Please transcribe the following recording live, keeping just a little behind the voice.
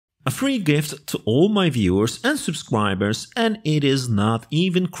A free gift to all my viewers and subscribers, and it is not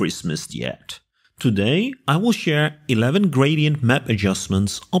even Christmas yet. Today I will share 11 gradient map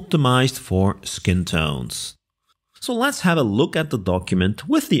adjustments optimized for skin tones. So let's have a look at the document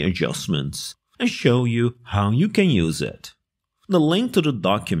with the adjustments and show you how you can use it. The link to the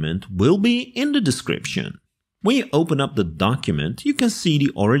document will be in the description. When you open up the document, you can see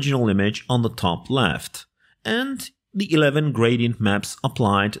the original image on the top left and the 11 gradient maps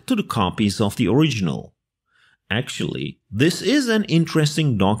applied to the copies of the original. Actually, this is an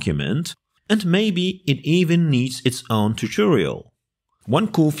interesting document and maybe it even needs its own tutorial. One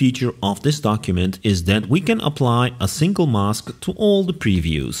cool feature of this document is that we can apply a single mask to all the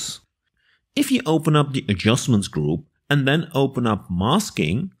previews. If you open up the adjustments group and then open up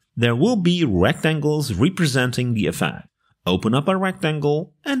masking, there will be rectangles representing the effect. Open up a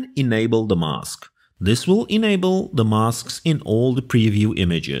rectangle and enable the mask. This will enable the masks in all the preview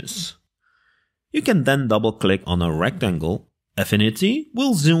images. You can then double click on a rectangle. Affinity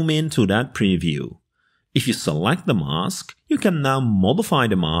will zoom into that preview. If you select the mask, you can now modify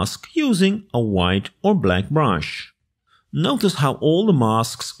the mask using a white or black brush. Notice how all the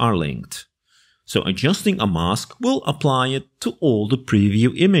masks are linked. So adjusting a mask will apply it to all the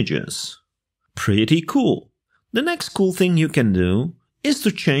preview images. Pretty cool. The next cool thing you can do is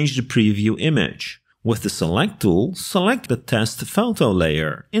to change the preview image. With the Select tool, select the Test Photo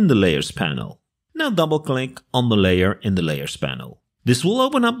layer in the Layers panel. Now double-click on the layer in the Layers panel. This will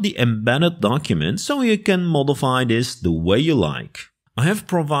open up the embedded document so you can modify this the way you like. I have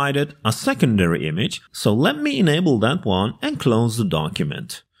provided a secondary image, so let me enable that one and close the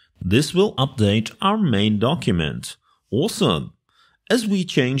document. This will update our main document. Awesome! As we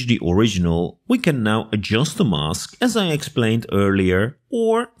change the original, we can now adjust the mask as I explained earlier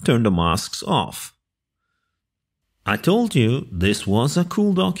or turn the masks off. I told you this was a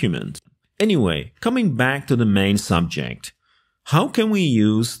cool document. Anyway, coming back to the main subject. How can we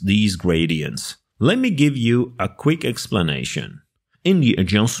use these gradients? Let me give you a quick explanation. In the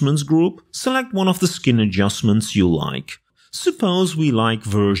adjustments group, select one of the skin adjustments you like. Suppose we like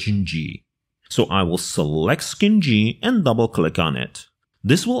version G. So I will select skin G and double click on it.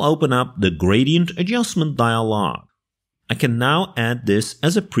 This will open up the gradient adjustment dialog. I can now add this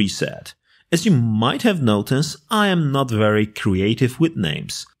as a preset. As you might have noticed, I am not very creative with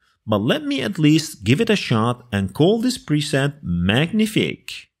names, but let me at least give it a shot and call this preset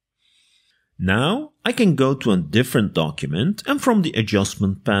Magnifique. Now I can go to a different document and from the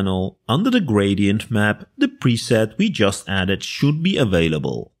adjustment panel under the gradient map, the preset we just added should be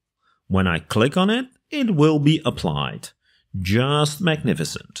available. When I click on it, it will be applied. Just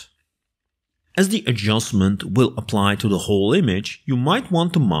magnificent. As the adjustment will apply to the whole image, you might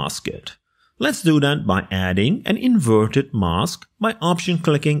want to mask it. Let's do that by adding an inverted mask by option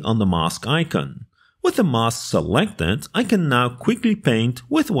clicking on the mask icon. With the mask selected, I can now quickly paint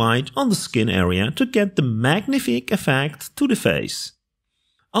with white on the skin area to get the magnifique effect to the face.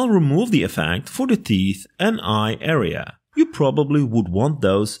 I'll remove the effect for the teeth and eye area. You probably would want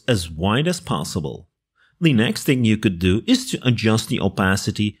those as white as possible. The next thing you could do is to adjust the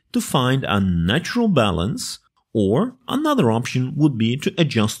opacity to find a natural balance. Or another option would be to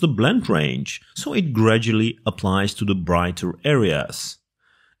adjust the blend range so it gradually applies to the brighter areas.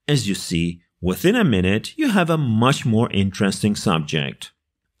 As you see, within a minute you have a much more interesting subject.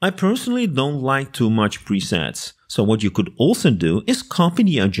 I personally don't like too much presets, so what you could also do is copy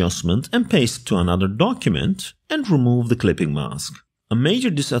the adjustment and paste it to another document and remove the clipping mask. A major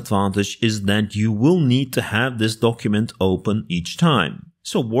disadvantage is that you will need to have this document open each time.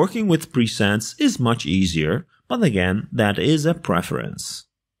 So working with presets is much easier. But again, that is a preference.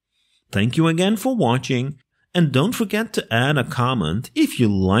 Thank you again for watching and don't forget to add a comment if you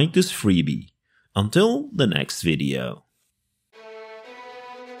like this freebie. Until the next video.